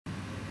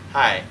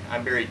Hi,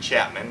 I'm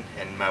Chapman,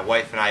 and my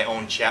wife and I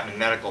own Chapman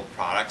Medical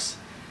Products,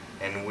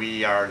 and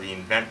we are the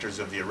inventors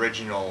of the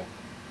original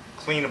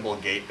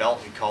cleanable gait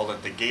belt. We called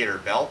it the Gator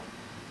Belt,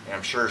 and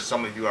I'm sure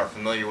some of you are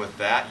familiar with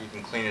that. You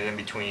can clean it in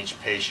between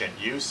each patient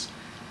use.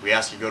 We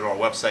ask you to go to our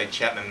website,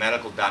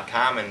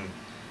 chapmanmedical.com,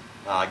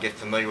 and get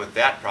familiar with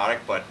that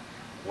product, but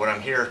what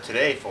I'm here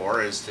today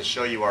for is to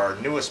show you our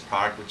newest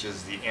product, which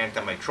is the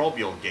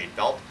Antimicrobial Gait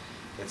Belt.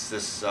 It's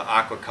this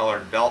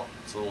aqua-colored belt.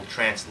 It's a little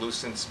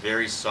translucent, it's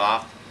very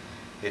soft.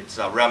 It's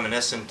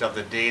reminiscent of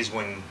the days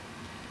when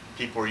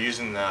people were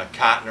using the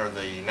cotton or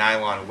the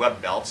nylon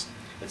web belts.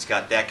 It's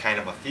got that kind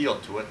of a feel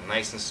to it,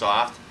 nice and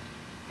soft.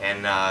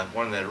 And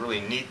one of the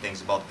really neat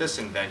things about this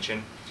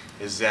invention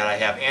is that I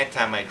have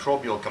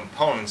antimicrobial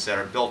components that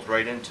are built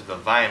right into the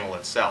vinyl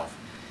itself.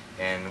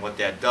 And what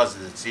that does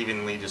is it's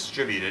evenly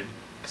distributed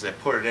because I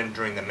put it in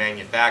during the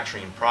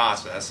manufacturing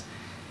process,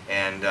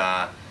 and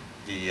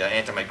the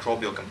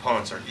antimicrobial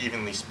components are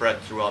evenly spread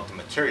throughout the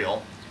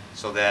material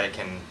so that it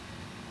can,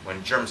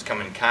 when germs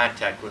come in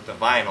contact with the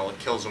vinyl, it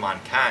kills them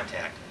on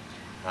contact.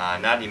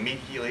 Not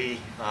immediately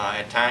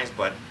at times,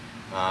 but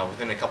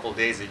within a couple of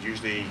days it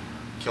usually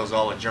kills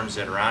all the germs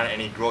that are on it.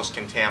 Any gross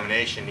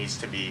contamination needs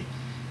to be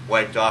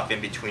wiped off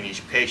in between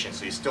each patient,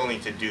 so you still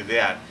need to do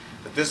that.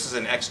 But this is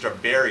an extra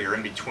barrier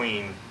in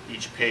between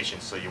each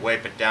patient, so you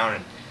wipe it down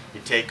and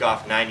you take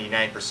off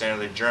 99% of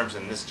the germs,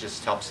 and this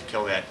just helps to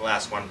kill that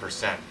last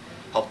 1%,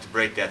 help to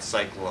break that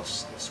cycle of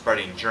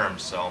spreading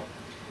germs. So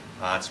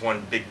it's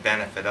one big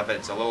benefit of it.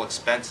 It's a little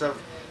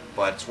expensive,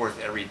 but it's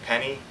worth every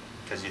penny,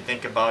 because you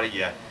think about it,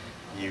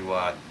 you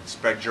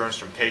spread germs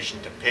from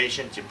patient to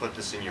patient. You put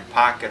this in your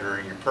pocket or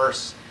in your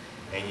purse,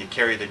 and you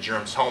carry the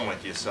germs home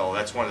with you. So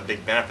that's one of the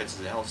big benefits,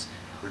 is it helps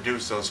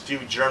reduce those few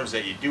germs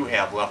that you do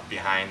have left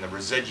behind, the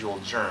residual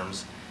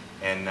germs,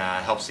 and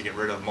helps to get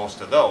rid of most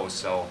of those.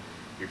 So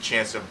your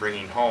chance of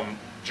bringing home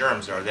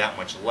germs are that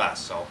much less.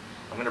 So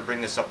I'm going to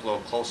bring this up a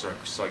little closer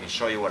so I can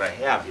show you what I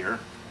have here.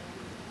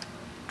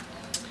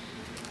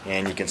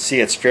 And you can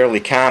see it's fairly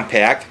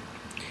compact,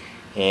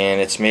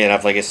 and it's made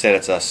of, like I said,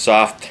 it's a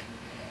soft,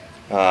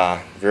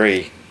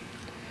 very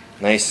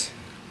nice,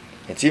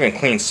 it's even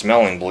clean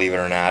smelling, believe it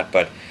or not,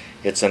 but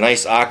it's a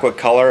nice aqua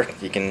color.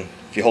 You can,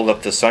 if you hold it up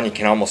to the sun, you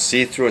can almost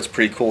see through. It's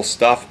pretty cool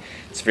stuff.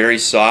 It's very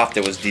soft.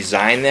 It was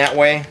designed that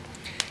way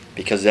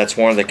because that's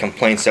one of the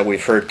complaints that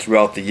we've heard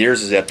throughout the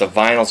years, is that the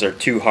vinyls are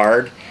too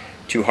hard,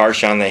 too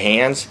harsh on the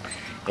hands.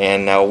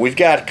 And we've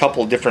got a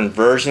couple of different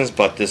versions,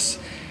 but this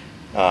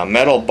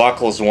metal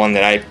buckle is the one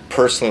that I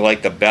personally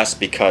like the best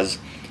because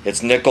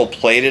it's nickel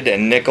plated,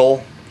 and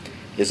nickel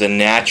is a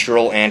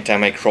natural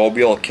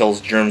antimicrobial. It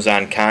kills germs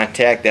on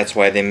contact. That's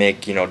why they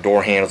make,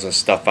 door handles and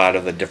stuff out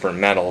of the different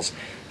metals,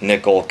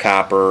 nickel,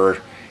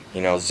 copper,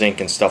 zinc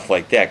and stuff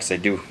like that, because they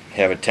do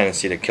have a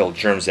tendency to kill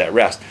germs at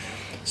rest.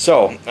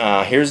 So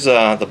here's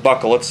the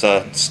buckle. It's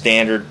a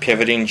standard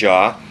pivoting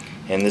jaw,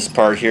 and this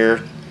part here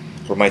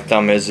where my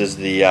thumb is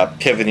the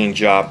pivoting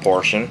jaw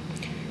portion,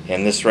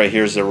 and this right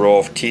here is a row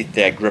of teeth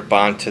that grip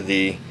onto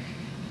the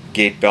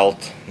gait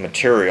belt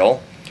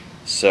material.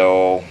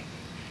 So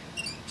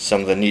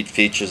some of the neat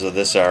features of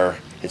this are,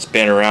 it's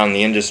been around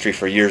the industry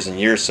for years and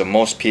years, so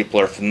most people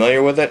are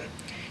familiar with it.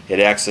 It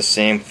acts the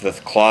same with the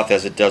cloth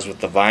as it does with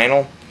the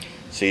vinyl.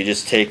 So you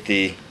just take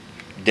the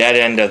dead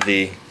end of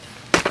the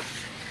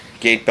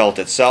gait belt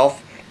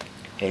itself,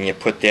 and you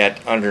put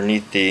that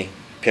underneath the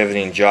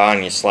pivoting jaw,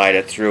 and you slide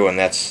it through, and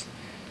that's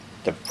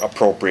the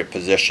appropriate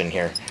position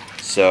here.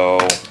 So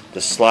the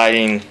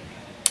sliding,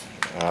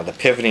 the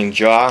pivoting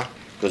jaw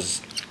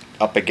goes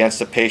up against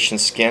the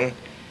patient's skin.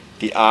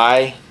 The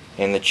eye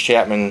and the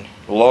Chapman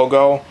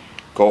logo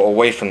go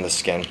away from the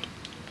skin.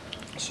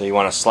 So you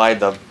want to slide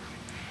the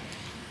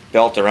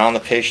belt around the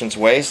patient's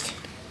waist,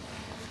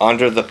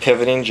 under the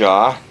pivoting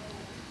jaw.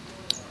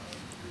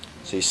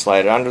 So you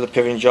slide it under the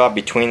pivoting jaw,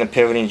 between the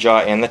pivoting jaw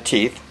and the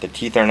teeth. The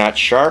teeth are not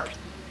sharp.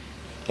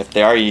 If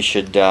they are, you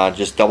should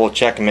just double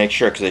check and make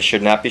sure, because they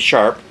should not be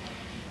sharp,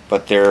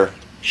 but they're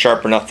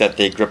sharp enough that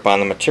they grip on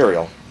the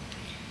material.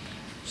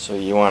 So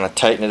you want to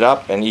tighten it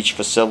up, and each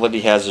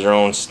facility has their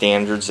own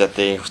standards that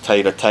they tell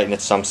you to tighten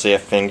it. Some say a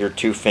finger,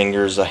 2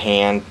 fingers, a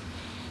hand,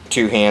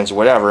 2 hands,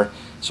 whatever.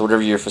 So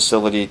whatever your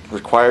facility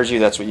requires you,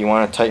 that's what you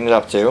want to tighten it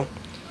up to.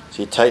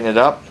 So you tighten it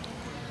up,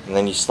 and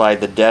then you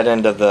slide the dead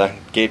end of the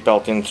gait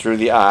belt in through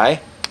the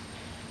eye.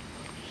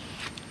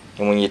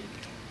 And when you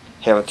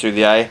have it through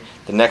the eye,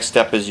 the next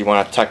step is you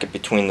want to tuck it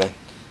between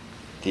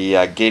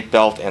the gait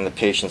belt and the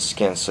patient's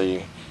skin.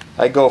 So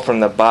I go from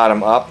the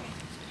bottom up,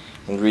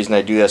 and the reason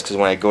I do that is because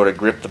when I go to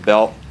grip the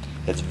belt,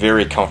 it's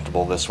very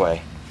comfortable this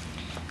way.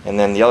 And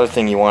then the other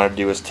thing you want to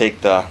do is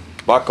take the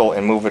buckle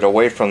and move it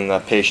away from the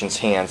patient's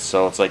hands,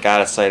 so it's like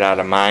out of sight, out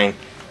of mind.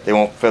 They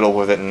won't fiddle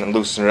with it and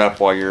loosen it up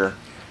while you're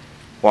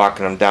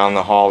walking them down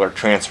the hall or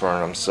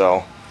transferring them.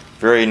 So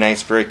very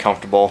nice, very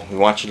comfortable. We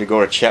want you to go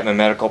to Chapman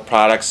Medical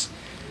Products.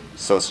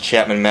 So it's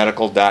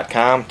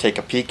chapmanmedical.com. Take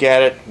a peek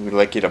at it. We'd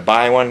like you to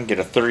buy one, get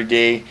a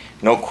 30-day,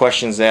 no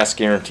questions asked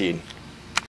guaranteed.